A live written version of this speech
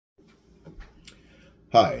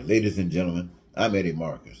Hi, ladies and gentlemen. I'm Eddie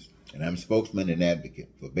Marcus, and I'm spokesman and advocate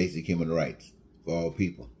for basic human rights for all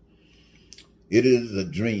people. It is a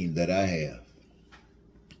dream that I have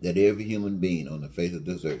that every human being on the face of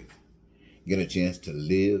this earth get a chance to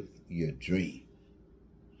live your dream.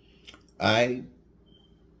 I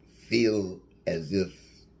feel as if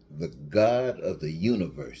the God of the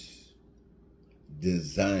universe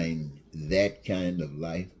designed that kind of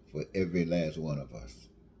life for every last one of us.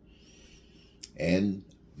 And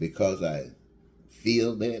because I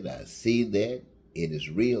feel that, I see that, it is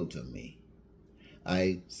real to me.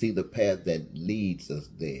 I see the path that leads us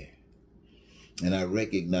there. And I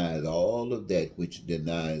recognize all of that which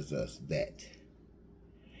denies us that.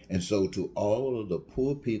 And so to all of the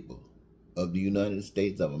poor people of the United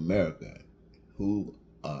States of America who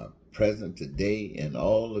are present today and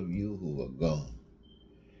all of you who are gone,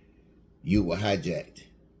 you were hijacked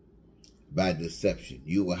by deception.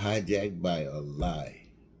 You were hijacked by a lie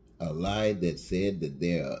that said that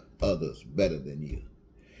there are others better than you.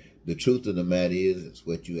 The truth of the matter is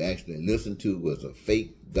what you actually listened to was a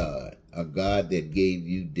fake God, a God that gave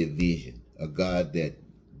you division, a God that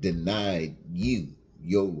denied you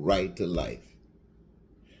your right to life.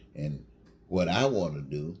 And what I want to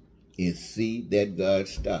do is see that God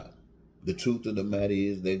stop. The truth of the matter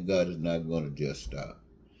is that God is not going to just stop.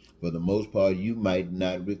 For the most part, you might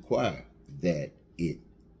not require that it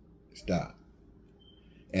stop.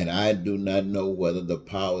 And I do not know whether the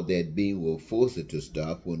power that be will force it to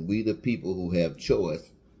stop when we, the people who have choice,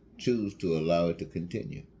 choose to allow it to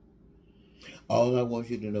continue. All I want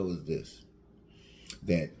you to know is this,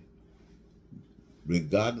 that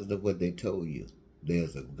regardless of what they told you,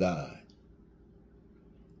 there's a God,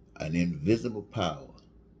 an invisible power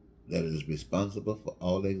that is responsible for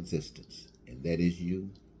all existence, and that is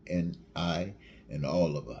you and I and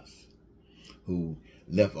all of us, who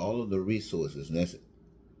left all of the resources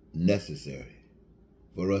necessary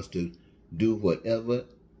for us to do whatever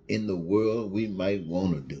in the world we might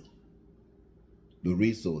want to do. The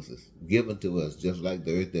resources given to us, just like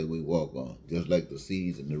the earth that we walk on, just like the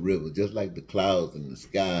seas and the rivers, just like the clouds and the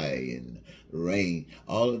sky and the rain,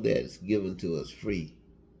 all of that is given to us free.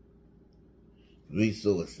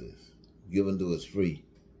 Resources given to us free,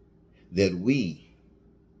 that we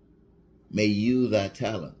may use our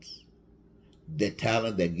talents. The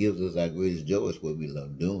talent that gives us our greatest joy is what we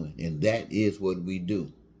love doing. And that is what we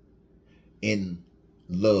do in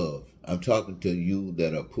love. I'm talking to you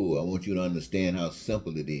that are poor. I want you to understand how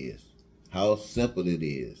simple it is. How simple it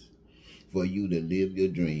is for you to live your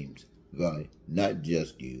dreams. Right? Not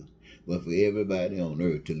just you, but for everybody on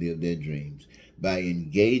earth to live their dreams by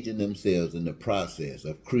engaging themselves in the process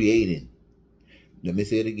of creating. Let me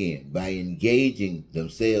say it again. By engaging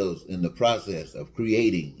themselves in the process of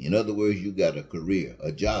creating. In other words, you got a career,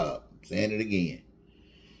 a job. I'm saying it again.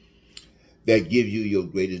 That gives you your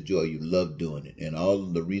greatest joy. You love doing it. And all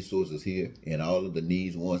of the resources here and all of the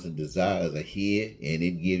needs, wants, and desires are here. And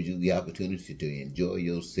it gives you the opportunity to enjoy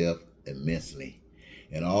yourself immensely.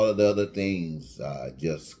 And all of the other things are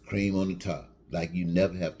just cream on the top. Like you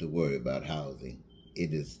never have to worry about housing.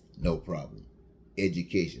 It is no problem.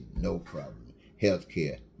 Education, no problem.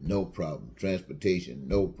 Healthcare, no problem. Transportation,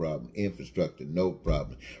 no problem. Infrastructure, no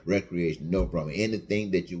problem. Recreation, no problem. Anything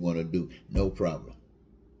that you want to do, no problem.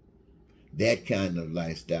 That kind of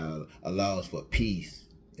lifestyle allows for peace.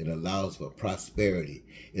 It allows for prosperity.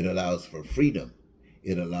 It allows for freedom.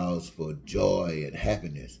 It allows for joy and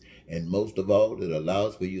happiness. And most of all, it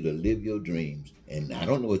allows for you to live your dreams. And I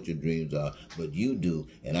don't know what your dreams are, but you do.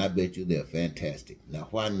 And I bet you they're fantastic. Now,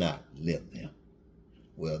 why not live them?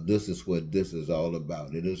 Well, this is what this is all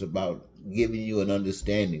about. It is about giving you an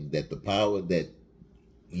understanding that the power that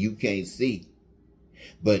you can't see,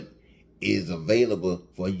 but is available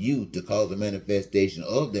for you to cause a manifestation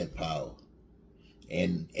of that power.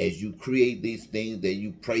 And as you create these things that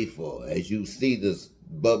you pray for, as you see this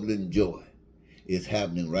bubbling joy, it's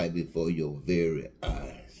happening right before your very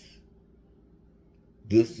eyes.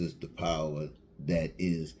 This is the power that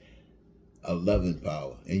is a loving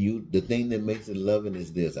power. And the thing that makes it loving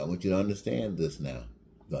is this. I want you to understand this now.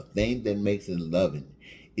 The thing that makes it loving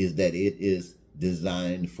is that it is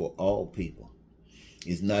designed for all people.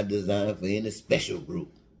 It's not designed for any special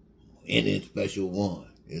group, any special one.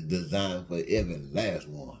 It's designed for every last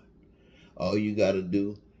one. All you got to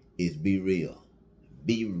do is be real.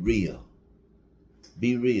 Be real.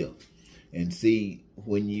 Be real. And see,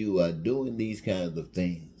 when you are doing these kinds of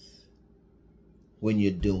things, when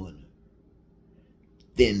you're doing it,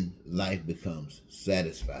 then life becomes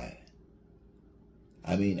satisfied.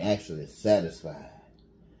 I mean, actually satisfied.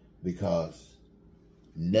 Because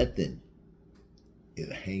nothing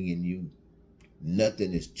is hanging you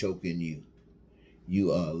Nothing is choking you.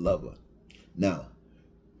 You are a lover. Now,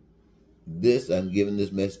 I'm giving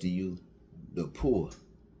this message to you, the poor,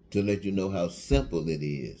 to let you know how simple it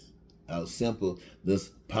is, how simple this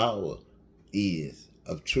power is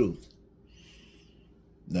of truth.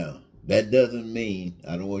 Now, that doesn't mean,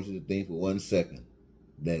 I don't want you to think for 1 second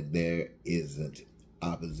that there isn't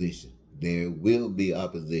opposition. There will be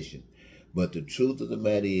opposition. But the truth of the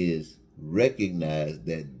matter is, recognize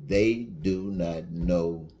that they do not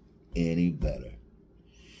know any better.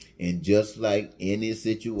 And just like any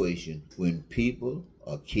situation, when people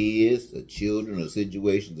or kids or children or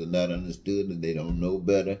situations are not understood and they don't know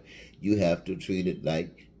better, you have to treat it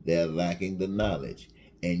like they're lacking the knowledge.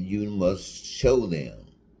 And you must show them,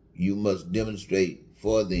 you must demonstrate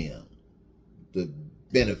for them the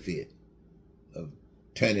benefit of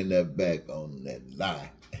turning their back on that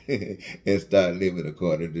lie and start living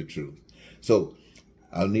according to truth. So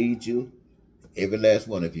I'll need you, every last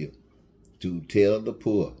one of you, to tell the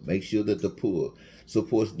poor, make sure that the poor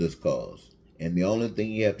supports this cause. And the only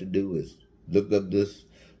thing you have to do is look up this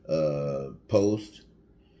post,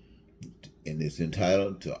 and it's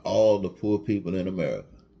entitled "To All the Poor People in America."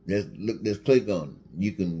 Just click on it.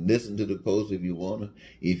 You can listen to the post if you want to.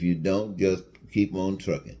 If you don't, just keep on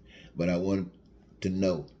trucking. But I want to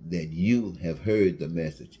know that you have heard the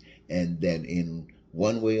message, and that in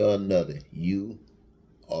one way or another, you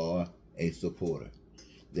are a supporter,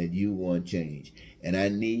 that you want change. And I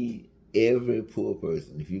need every poor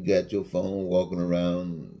person, if you got your phone walking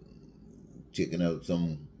around checking out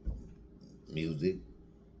some music,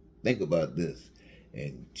 think about this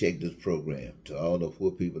and check this program, To All the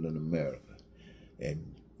Poor People in America,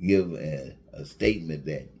 and give a statement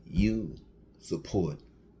that you support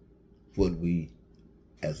what we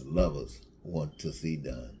as lovers want to see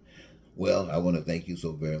done. Well, I want to thank you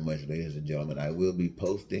so very much, ladies and gentlemen. I will be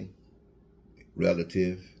posting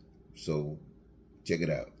relative, so check it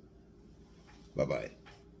out. Bye-bye.